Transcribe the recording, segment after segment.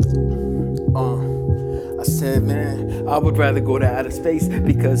I said, man, I would rather go to outer space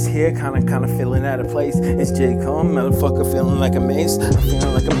because here kinda feeling out of place. It's JcormVerbalHgh, motherfucker, feeling like a maze. I'm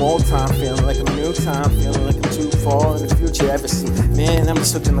feeling like I'm old time, feeling like I'm new time, feeling like I'm too far in the future ever see. Man, I'm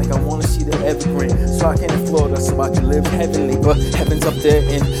just looking like I wanna see the evergreen, so I can Florida, so I can live heavenly. But heaven's up there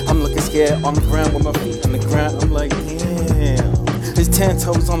and I'm looking scared on the ground with my feet on the ground. I'm like, damn. His 10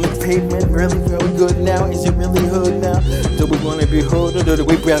 toes on the pavement, really good now. Is it really hood now? Do we wanna be hood or do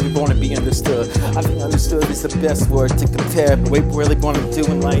we really wanna be understood? I think understood is the best word to compare, but we really wanna do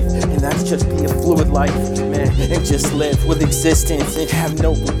in life, and that's just be a fluid life, man, and just live with existence and have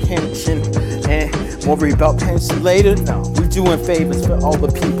no retention and worry about pension later. No, we doing favors for all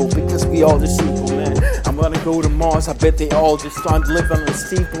the people because we all just equal, man. I'm gonna go to Mars, I bet they all just start living on a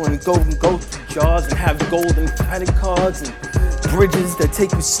steeple and go through jars and have golden credit cards and bridges that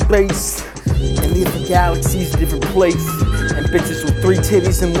take you space and leave the galaxies a different place, and bitches with 3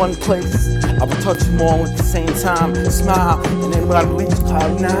 titties in one place. I will touch them all at the same time, smile, and then when I reach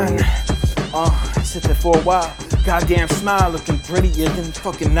cloud 9, sit there for a while. Goddamn smile, looking prettier than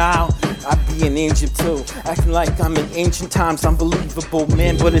fucking Nile. I'd be an Egypt too, acting like I'm in ancient times. Unbelievable,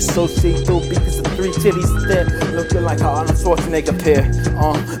 man, but it's so see-through because the 3 titties there, looking like Arnold Schwarzenegger pair.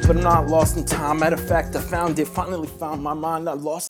 But I'm not lost in time. Matter of fact, I found it. Finally found my mind. I lost.